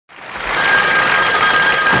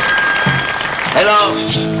Hello?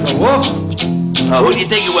 Wolf? Who do you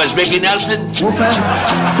think it was, Ricky Nelson?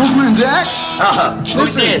 Wolfman Jack?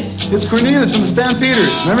 Who's this? It's Cornelius from the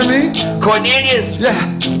Stampeders. Remember me? Cornelius? Yeah.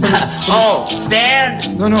 Oh,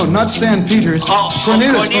 Stan? No, not Stan Peters.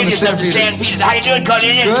 Cornelius from the Stampeders. How you doing,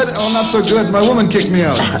 Cornelius? Good? Oh, not so good. My woman kicked me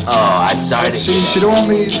out. I'm sorry to hear She don't want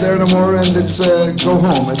me there no more, and it's go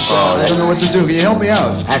home. It's I don't know what to do. Can you help me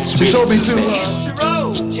out? She told me to. Hit the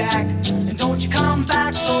road, Jack, and don't you come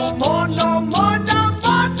back no more, no more, no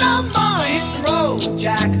more, no more. Hit the road,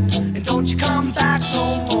 Jack, and don't you come back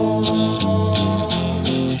no more.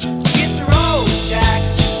 Hit the road, Jack,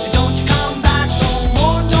 and don't you come back no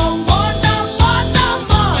more, no more, no more, no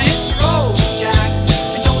more. Hit the road, Jack,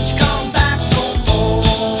 and don't you come back no more.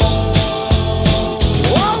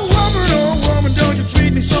 Oh woman, don't you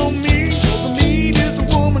treat me so mean. You're the meanest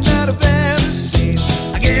woman that I've ever seen.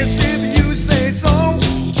 I guess if you say so,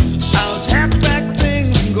 I'll just have to pack my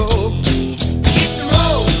things and go. Hit the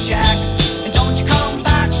road, Jack, and don't you come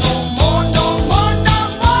back no more, no more, no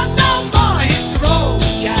more, no more. Hit the road,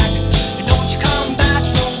 Jack, and don't you come back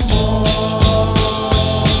no more.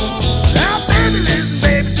 Now baby, listen,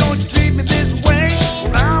 baby, don't you treat me this way,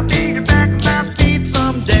 or I'll be back on my feet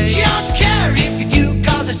someday. She don't care if you do,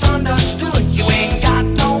 'cause it's understood. You ain't got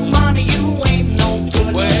no money, you ain't no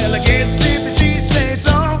good. Well, I guess if she says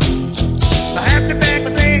so, I have to pack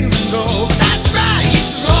my things and go. That's right, hit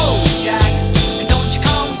the road, Jack, and don't you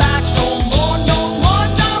come back no more, no more,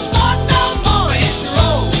 no more, no more. Hit the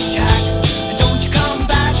road, Jack, and don't you come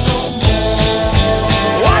back no more.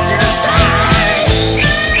 What you say?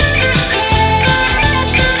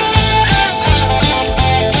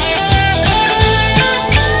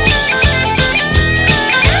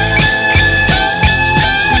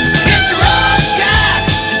 Hit the road, Jack,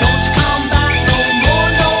 and don't you come back no more,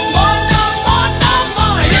 no more, no more, no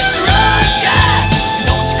more. Hit the road, Jack, and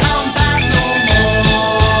don't you come back no more.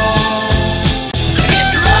 Hit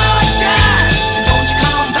the road, Jack, and don't you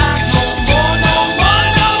come back no more, no more,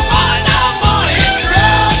 no more, no more. Hit the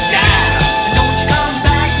road, Jack, and don't you come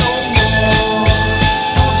back no more.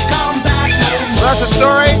 Don't you come back no more. That's a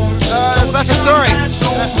story. That's a story.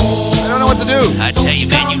 I don't know what to do. I tell you,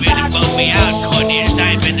 man, you really bummed me out, Cornelius.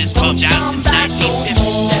 I ain't been this bummed out since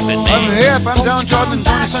 1957, man. I'm hip. I'm downtrodden and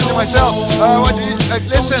trying to send to myself.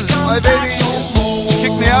 Listen, my baby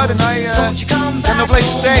kicked me out, and I got no place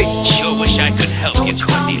to stay. Sure wish I could help you,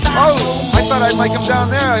 Cornelius. Oh, I thought I'd like him down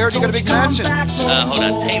there. I heard you got a big mansion. Hold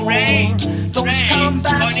on. Hey, Ray.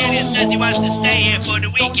 Cornelius says he wants to stay here for the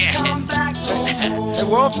weekend. Hey,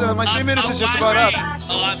 Wolf, my 3 minutes is just about up.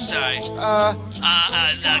 Oh, I'm sorry.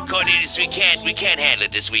 Cornelius, we can't handle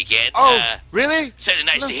it this weekend. Really? Certainly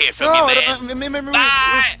nice to hear from you, man.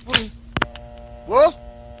 Bye. Wolf?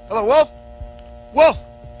 Hello, Wolf? Wolf?